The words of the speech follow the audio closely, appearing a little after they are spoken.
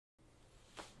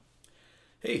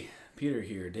Hey, Peter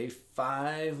here. Day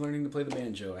 5, learning to play the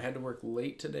banjo. I had to work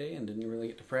late today and didn't really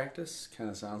get to practice.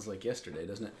 Kind of sounds like yesterday,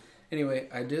 doesn't it? Anyway,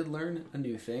 I did learn a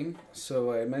new thing.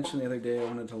 So I mentioned the other day I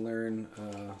wanted to learn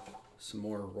some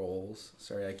more rolls.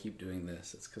 Sorry, I keep doing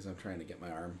this. It's because I'm trying to get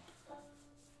my arm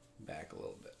back a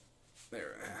little bit.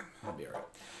 There, I'll be all right.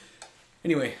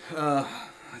 Anyway, I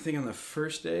think on the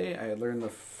first day I had learned the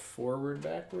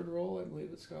forward-backward roll, I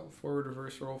believe it's called.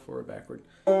 Forward-reverse roll, forward-backward.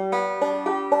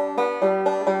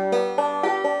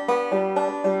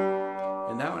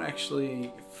 And that one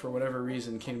actually, for whatever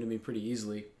reason, came to me pretty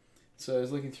easily. So I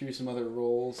was looking through some other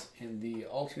rolls, and the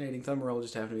alternating thumb roll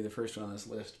just happened to be the first one on this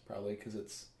list, probably because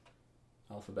it's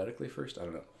alphabetically first, I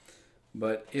don't know.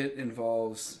 But it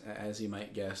involves, as you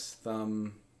might guess,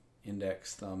 thumb,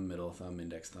 index, thumb, middle, thumb,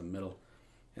 index, thumb, middle.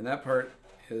 And that part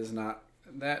is not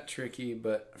that tricky,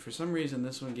 but for some reason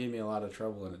this one gave me a lot of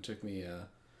trouble, and it took me a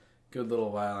good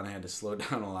little while, and I had to slow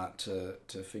down a lot to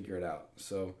figure it out.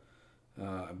 So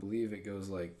I believe it goes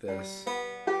like this.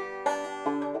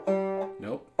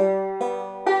 Nope.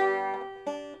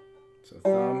 So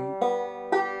thumb.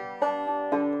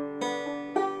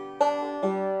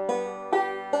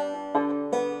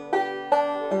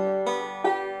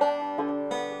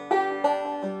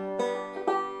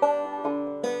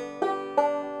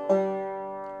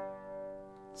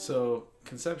 So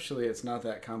conceptually it's not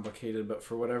that complicated, but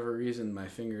for whatever reason my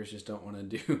fingers just don't want to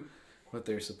do what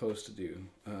they're supposed to do.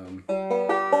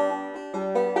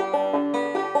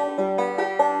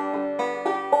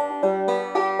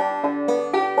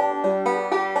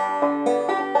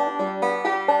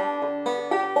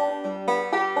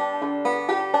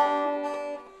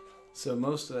 So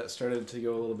most of that started to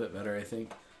go a little bit better, I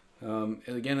think. And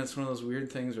again, it's one of those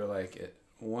weird things where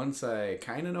once I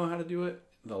kind of know how to do it,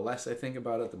 the less I think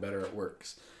about it, the better it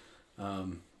works.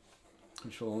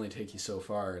 Which will only take you so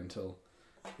far until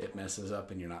it messes up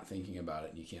and you're not thinking about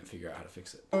it and you can't figure out how to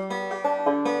fix it. I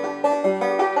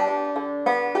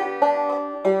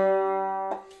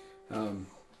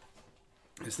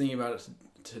was thinking about it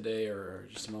today or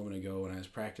just a moment ago when I was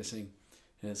practicing,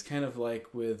 and it's kind of like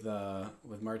with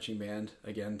marching band,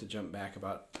 again, to jump back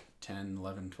about 10,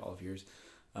 11, 12 years.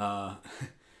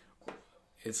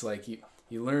 It's like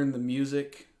you learn the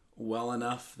music well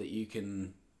enough that you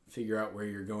can figure out where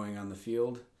you're going on the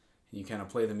field, and you kind of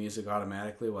play the music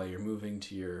automatically while you're moving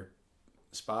to your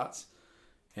spots.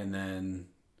 And then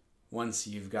once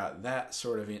you've got that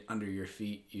sort of under your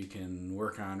feet, you can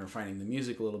work on refining the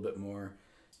music a little bit more.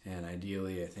 And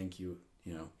ideally, I think you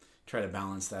try to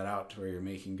balance that out to where you're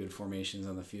making good formations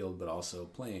on the field, but also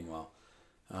playing well.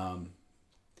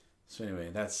 So anyway,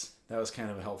 that was kind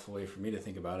of a helpful way for me to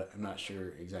think about it. I'm not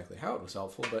sure exactly how it was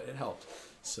helpful, but it helped.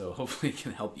 So hopefully it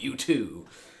can help you too.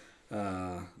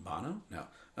 Bono? No.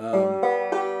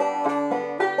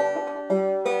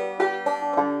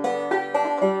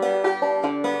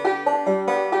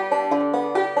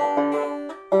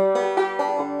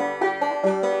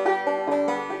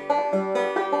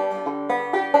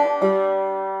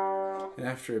 And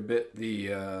after a bit, the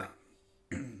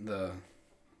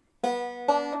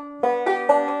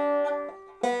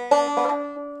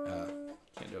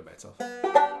can't do it by itself.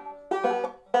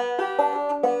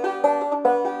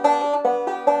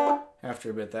 After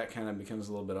a bit, that kind of becomes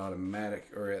a little bit automatic,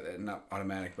 or not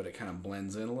automatic, but it kind of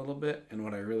blends in a little bit. And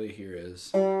what I really hear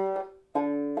is, so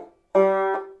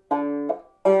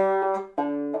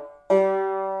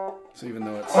even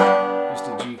though it's just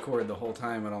a G chord the whole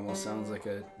time, it almost sounds like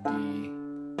a D.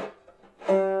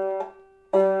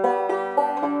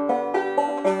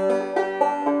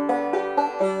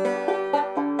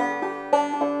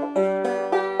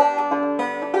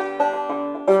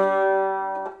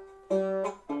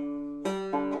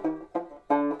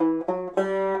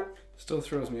 Still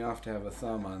throws me off to have a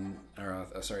thumb on, or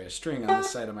a string on this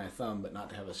side of my thumb, but not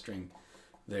to have a string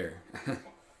there.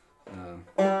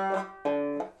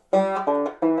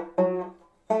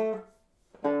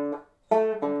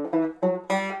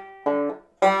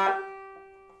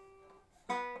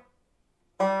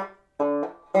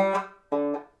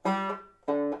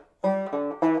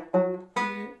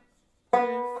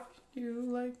 You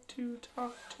like to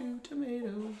talk to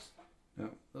tomatoes. No,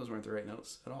 those weren't the right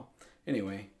notes at all.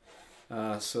 Anyway,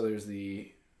 so there's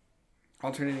the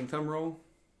alternating thumb roll.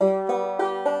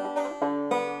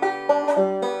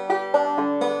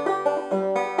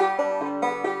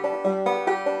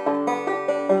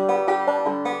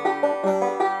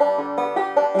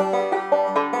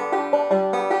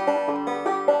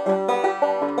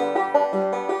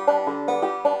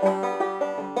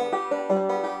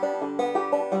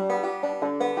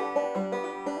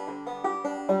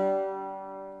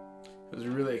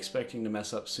 expecting to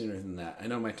mess up sooner than that. I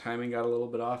know my timing got a little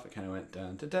bit off. It kind of went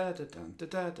dun da da da dun da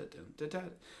da da dun da da,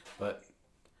 but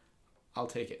I'll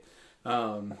take it.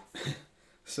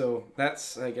 So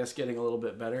that's, I guess, getting a little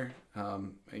bit better.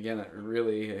 Again, I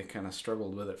kind of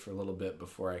struggled with it for a little bit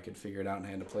before I could figure it out, and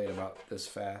I had to play it about this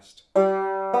fast.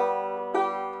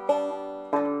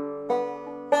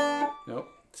 Nope.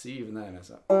 See, even that I mess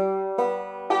up.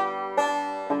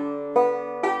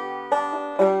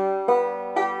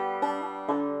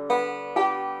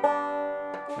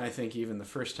 And I think even the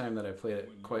first time that I played it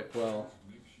quite well...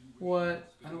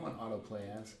 What? I don't want autoplay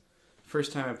as.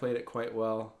 First time I played it quite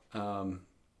well,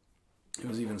 it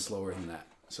was even slower than that.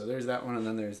 So there's that one, and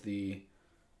then there's the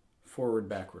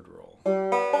forward-backward roll.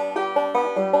 Nope.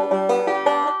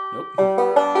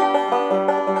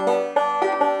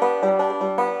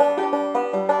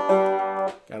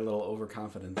 Got a little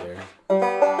overconfident there.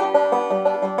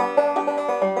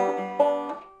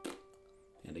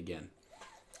 And again.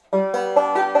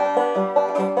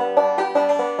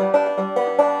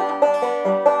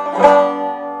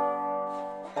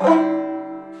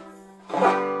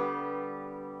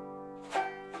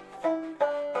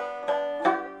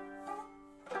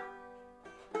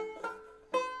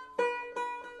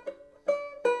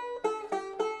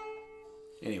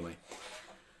 Anyway,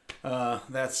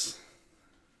 that's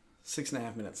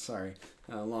 6.5 minutes. Sorry,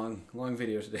 long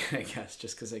video today, I guess,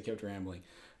 just because I kept rambling.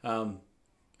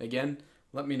 Again,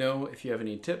 let me know if you have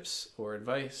any tips or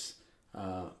advice.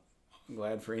 I'm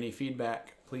glad for any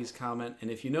feedback. Please comment,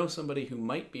 and if you know somebody who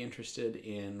might be interested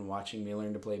in watching me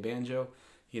learn to play banjo,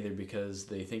 either because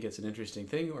they think it's an interesting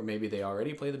thing, or maybe they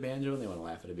already play the banjo and they want to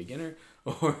laugh at a beginner,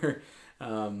 or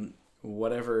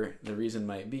whatever the reason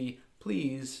might be,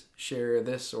 please share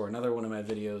this or another one of my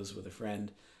videos with a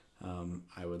friend.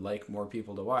 I would like more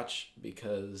people to watch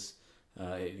because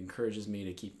it encourages me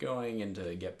to keep going and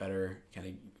to get better, kind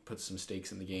of put some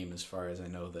stakes in the game as far as I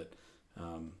know that,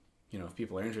 you know, if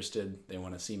people are interested, they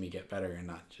want to see me get better and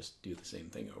not just do the same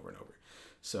thing over and over.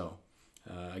 So,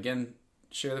 again,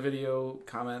 share the video,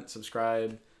 comment,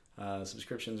 subscribe.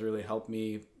 Subscriptions really help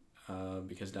me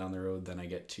because down the road then I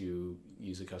get to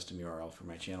use a custom URL for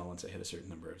my channel once I hit a certain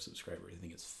number of subscribers. I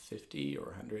think it's 50 or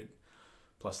 100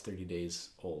 plus 30 days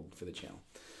old for the channel.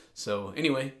 So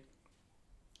anyway,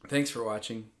 thanks for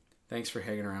watching. Thanks for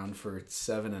hanging around for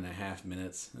 7.5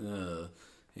 minutes.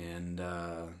 And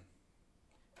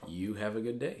you have a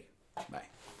good day. Bye.